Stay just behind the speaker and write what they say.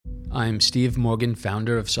I'm Steve Morgan,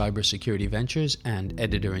 founder of Cybersecurity Ventures and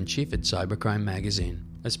editor-in-chief at Cybercrime Magazine.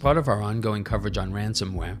 As part of our ongoing coverage on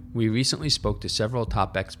ransomware, we recently spoke to several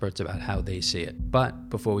top experts about how they see it. But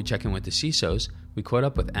before we check in with the CISOs, we caught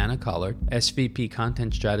up with Anna Collard, SVP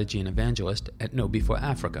Content Strategy and Evangelist at KnowBe4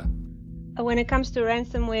 Africa. When it comes to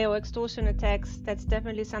ransomware or extortion attacks, that's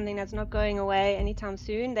definitely something that's not going away anytime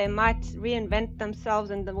soon. They might reinvent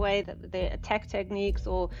themselves in the way that their attack techniques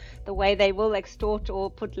or the way they will extort or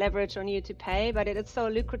put leverage on you to pay, but it is so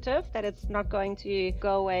lucrative that it's not going to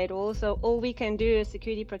go away at all. So all we can do as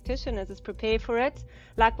security practitioners is prepare for it.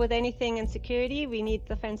 Like with anything in security, we need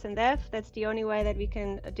defense in depth. That's the only way that we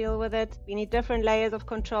can deal with it. We need different layers of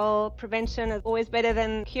control. Prevention is always better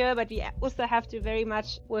than cure, but we also have to very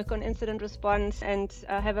much work on incident response and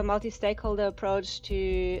have a multi-stakeholder approach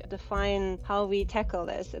to define how we tackle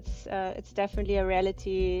this. It's definitely a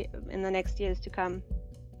reality in the next years to come.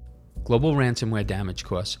 Global ransomware damage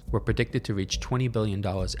costs were predicted to reach $20 billion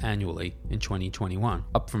annually in 2021,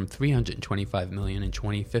 up from $325 million in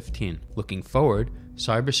 2015. Looking forward,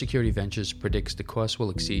 Cybersecurity Ventures predicts the cost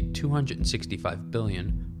will exceed $265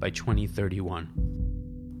 billion by 2031.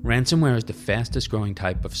 Ransomware is the fastest growing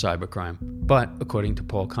type of cybercrime, but according to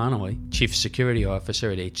Paul Connolly, Chief Security Officer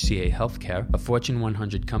at HCA Healthcare, a Fortune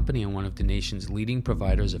 100 company and one of the nation's leading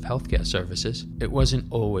providers of healthcare services, it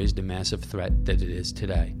wasn't always the massive threat that it is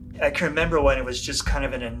today. I can remember when it was just kind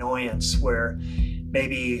of an annoyance where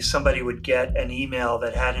maybe somebody would get an email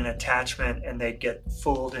that had an attachment and they'd get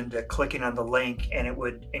fooled into clicking on the link and it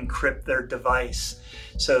would encrypt their device.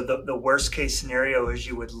 So the worst case scenario is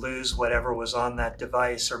you would lose whatever was on that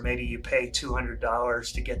device, or maybe you pay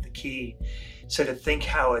 $200 to get the key. So to think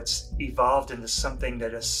how it's evolved into something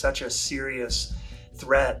that is such a serious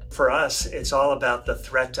threat, for us, it's all about the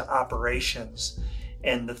threat to operations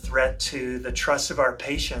and the threat to the trust of our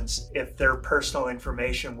patients if their personal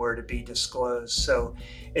information were to be disclosed. So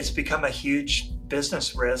it's become a huge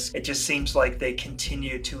business risk. It just seems like they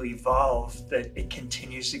continue to evolve, that it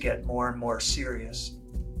continues to get more and more serious.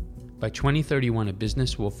 By 2031, a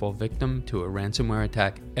business will fall victim to a ransomware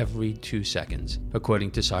attack every 2 seconds, according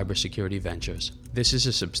to Cybersecurity Ventures. This is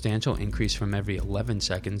a substantial increase from every 11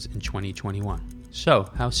 seconds in 2021. So,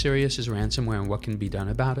 how serious is ransomware and what can be done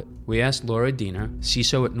about it? We asked Laura Diener,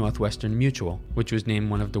 CISO at Northwestern Mutual, which was named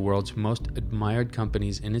one of the world's most admired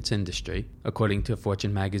companies in its industry, according to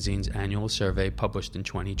Fortune magazine's annual survey published in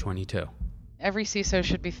 2022. Every CISO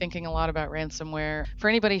should be thinking a lot about ransomware. For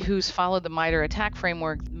anybody who's followed the MITRE ATT&CK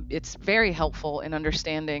framework, it's very helpful in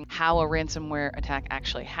understanding how a ransomware attack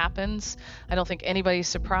actually happens. I don't think anybody's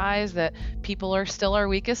surprised that people are still our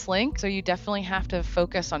weakest link, so you definitely have to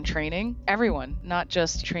focus on training everyone, not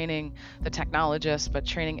just training the technologists, but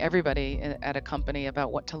training everybody at a company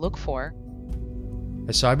about what to look for.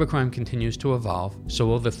 As cybercrime continues to evolve, so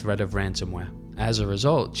will the threat of ransomware. As a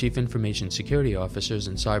result, Chief Information Security Officers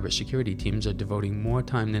and cybersecurity teams are devoting more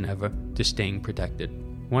time than ever to staying protected.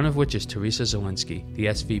 One of which is Teresa Zielinski, the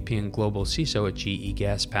SVP and Global CISO at GE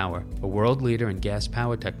Gas Power, a world leader in gas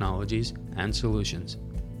power technologies and solutions.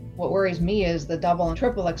 What worries me is the double and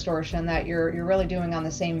triple extortion that you're really doing on the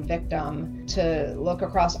same victim, to look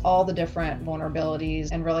across all the different vulnerabilities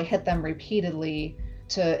and really hit them repeatedly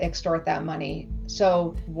to extort that money.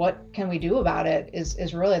 So what can we do about it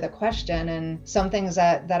is really the question. And some things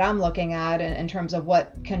that I'm looking at in terms of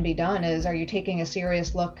what can be done is, are you taking a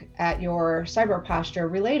serious look at your cyber posture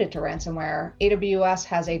related to ransomware? AWS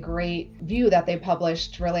has a great view that they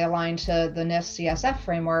published, really aligned to the NIST CSF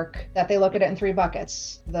framework, that they look at it in 3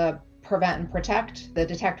 buckets: the prevent and protect, the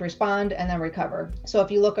detect, respond, and then recover. So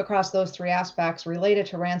if you look across those 3 aspects related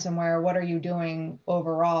to ransomware, what are you doing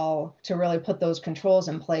overall to really put those controls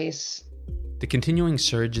in place? The continuing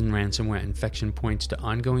surge in ransomware infection points to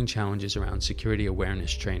ongoing challenges around security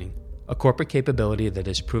awareness training, a corporate capability that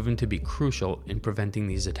has proven to be crucial in preventing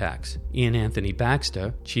these attacks. Ian Anthony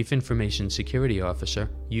Baxter, Chief Information Security Officer,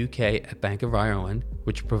 UK at Bank of Ireland,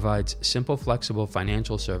 which provides simple, flexible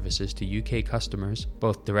financial services to UK customers,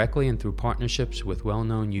 both directly and through partnerships with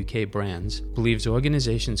well-known UK brands, believes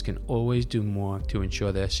organizations can always do more to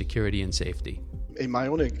ensure their security and safety. In my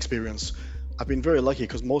own experience, I've been very lucky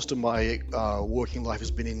because most of my working life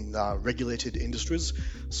has been in regulated industries.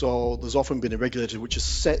 So there's often been a regulator which has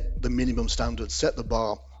set the minimum standards, set the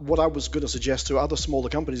bar. What I was going to suggest to other smaller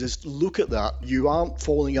companies is look at that. You aren't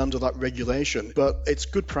falling under that regulation, but it's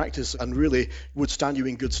good practice and really would stand you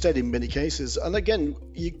in good stead in many cases. And again,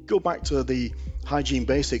 you go back to the hygiene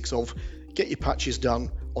basics of get your patches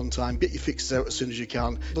done, on time, get your fixes out as soon as you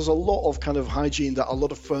can. There's a lot of kind of hygiene that a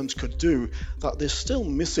lot of firms could do that they're still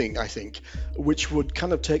missing, I think, which would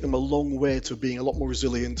kind of take them a long way to being a lot more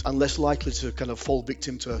resilient and less likely to kind of fall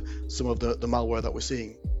victim to some of the malware that we're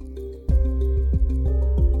seeing.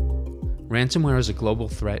 Ransomware is a global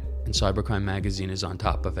threat, and Cybercrime Magazine is on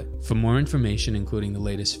top of it. For more information, including the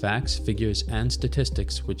latest facts, figures, and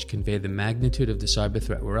statistics which convey the magnitude of the cyber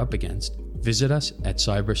threat we're up against, visit us at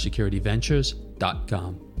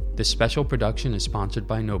cybersecurityventures.com. This special production is sponsored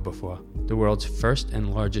by KnowBe4, the world's first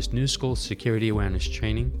and largest new school security awareness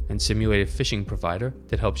training and simulated phishing provider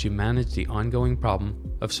that helps you manage the ongoing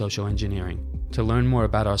problem of social engineering. To learn more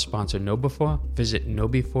about our sponsor KnowBe4, visit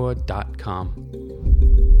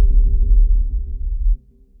knowbe4.com.